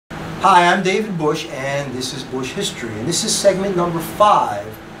Hi, I'm David Busch, and this is Busch History, and this is segment number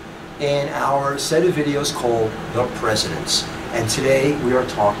 5 in our set of videos called The Presidents. And today we are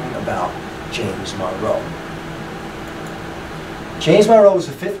talking about James Monroe. James Monroe was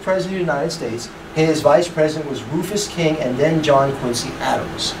the 5th President of the United States. His Vice President was Rufus King and then John Quincy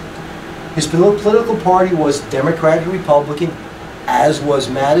Adams. His political party was Democratic Republican, as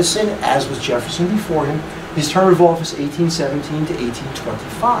was Madison, as was Jefferson before him. His term of office 1817 to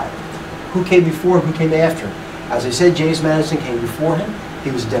 1825. Who came before him? Who came after him? As I said, James Madison came before him.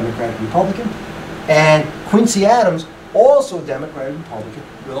 He was a Democratic Republican. And Quincy Adams, also a Democratic Republican,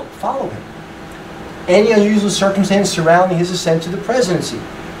 will follow him. Any unusual circumstance surrounding his ascent to the presidency?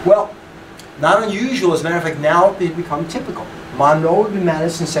 Well, not unusual. As a matter of fact, now they've become typical. Monroe had been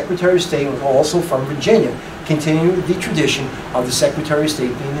Madison's Secretary of State and was also from Virginia, continuing the tradition of the Secretary of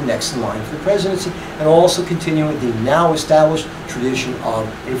State being the next in line for the presidency, and also continuing the now established tradition of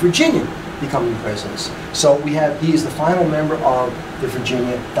a Virginian becoming president. So he is the final member of the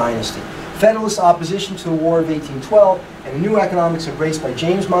Virginia dynasty. Federalist opposition to the War of 1812 and the new economics embraced by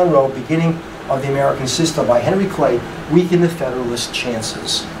James Monroe, beginning of the American system by Henry Clay, weakened the Federalist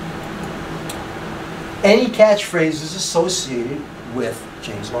chances. Any catchphrases associated with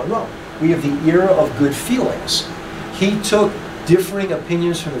James Monroe? We have the era of good feelings. He took differing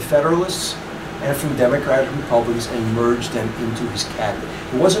opinions from the Federalists and from Democratic Republicans and merged them into his cabinet.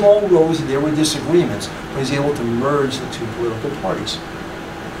 It wasn't all rosy, there were disagreements, but he was able to merge the two political parties.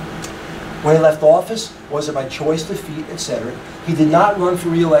 When he left office, was it by choice, defeat, etc.? He did not run for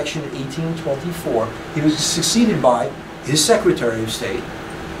re-election in 1824. He was succeeded by his Secretary of State,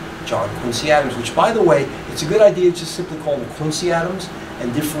 John Quincy Adams, which, by the way, it's a good idea to just simply call him Quincy Adams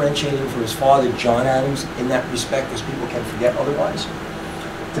and differentiate him from his father, John Adams, in that respect, because people can forget otherwise.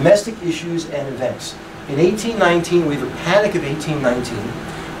 Domestic issues and events. In 1819, we have a panic of 1819,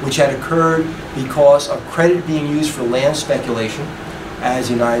 which had occurred because of credit being used for land speculation as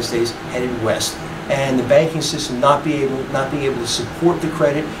the United States headed west, and the banking system not being able to support the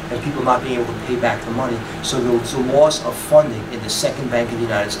credit and people not being able to pay back the money. So there was a loss of funding in the second bank of the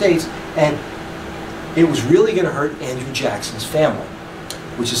United States, and it was really going to hurt Andrew Jackson's family,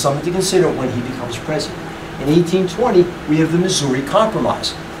 which is something to consider when he becomes president. In 1820, we have the Missouri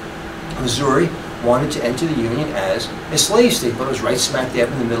Compromise. Missouri wanted to enter the Union as a slave state, but it was right smack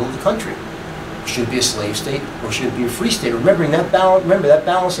dab in the middle of the country. Should it be a slave state or should it be a free state? Remember that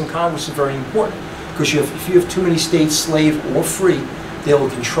balance in Congress is very important, because if you have too many states, slave or free, they will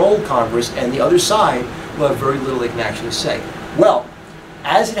control Congress, and the other side will have very little they can actually say. Well,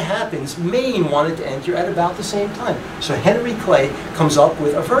 as it happens, Maine wanted to enter at about the same time. So Henry Clay comes up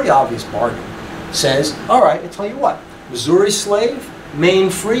with a very obvious bargain. Says, all right, I tell you what, Missouri slave, Maine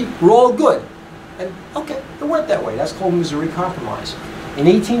free, we're all good. And okay, it went that way. That's called Missouri Compromise. In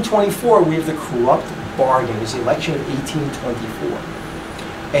 1824, we have the corrupt bargain. It was the election of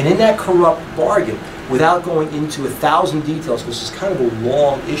 1824. And in that corrupt bargain, without going into 1,000 details, because it's kind of a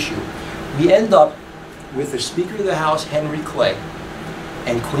long issue, we end up with the Speaker of the House, Henry Clay,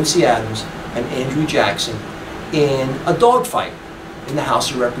 and Quincy Adams and Andrew Jackson in a dogfight in the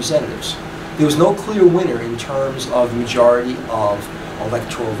House of Representatives. There was no clear winner in terms of the majority of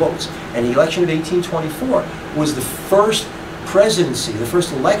electoral votes. And the election of 1824 was the first presidency, the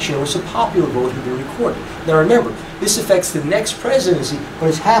first election in which a popular vote had been recorded. Now remember, this affects the next presidency, but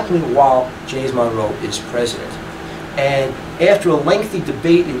it's happening while James Monroe is president. And after a lengthy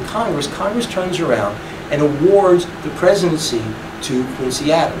debate in Congress, Congress turns around and awards the presidency to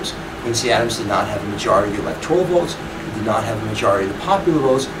Quincy Adams. Quincy Adams did not have a majority of the electoral votes, he did not have a majority of the popular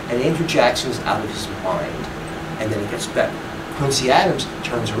votes, and Andrew Jackson is out of his mind. And then it gets better. Quincy Adams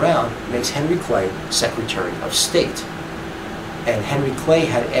turns around and makes Henry Clay Secretary of State. And Henry Clay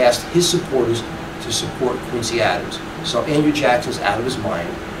had asked his supporters to support Quincy Adams. So Andrew Jackson's out of his mind,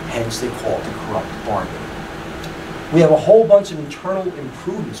 hence they call it the corrupt bargain. We have a whole bunch of internal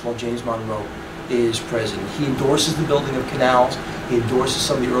improvements while James Monroe is president. He endorses the building of canals, he endorses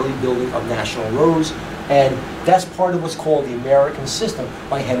some of the early building of national roads, and that's part of what's called the American system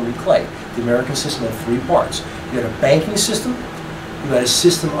by Henry Clay. The American system had 3 parts. You had a banking system, you had a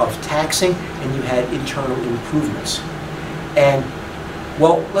system of taxing, and you had internal improvements. And,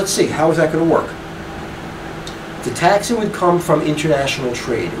 well, let's see, how is that going to work? The taxing would come from international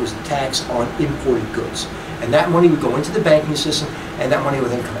trade. It was the tax on imported goods. And that money would go into the banking system, and that money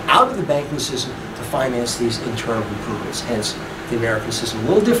would then come out of the banking system to finance these internal improvements, hence the American system. A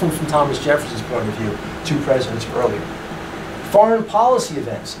little different from Thomas Jefferson's point of view 2 presidents earlier. Foreign policy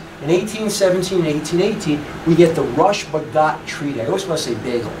events. In 1817 and 1818, we get the Rush-Bagot Treaty. I always want to say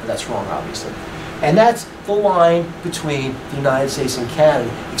bagel, but that's wrong, obviously. And that's the line between the United States and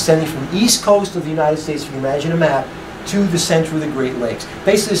Canada, extending from the east coast of the United States, if you imagine a map, to the center of the Great Lakes,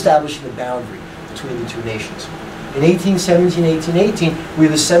 basically establishing the boundary between the two nations. In 1817, 1818, we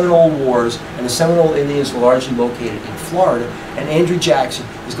have the Seminole Wars, and the Seminole Indians were largely located in Florida, and Andrew Jackson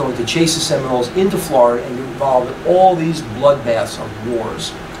is going to chase the Seminoles into Florida and get involved in all these bloodbaths of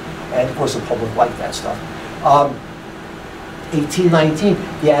wars. And of course the public liked that stuff. 1819,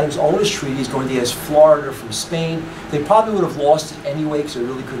 the Adams-Onis Treaty is going to get us Florida from Spain. They probably would have lost it anyway because they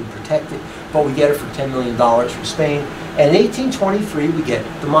really couldn't protect it, but we get it for $10 million from Spain. And in 1823, we get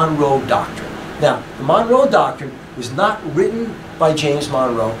the Monroe Doctrine. Now, the Monroe Doctrine was not written by James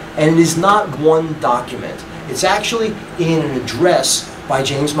Monroe, and it is not one document. It's actually in an address by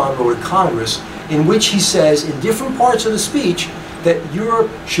James Monroe to Congress, in which he says in different parts of the speech that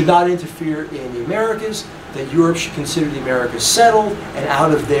Europe should not interfere in the Americas, that Europe should consider the Americas settled and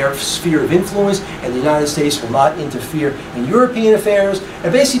out of their sphere of influence, and the United States will not interfere in European affairs,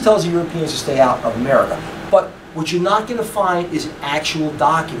 and basically tells the Europeans to stay out of America. But what you're not going to find is an actual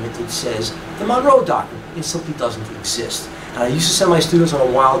document that says the Monroe Doctrine. It simply doesn't exist. And I used to send my students on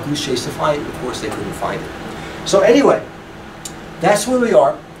a wild goose chase to find it. Of course, they couldn't find it. So anyway, that's where we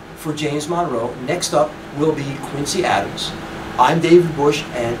are for James Monroe. Next up will be Quincy Adams. I'm David Busch,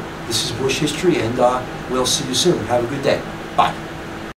 and this is Busch History, and we'll see you soon. Have a good day. Bye.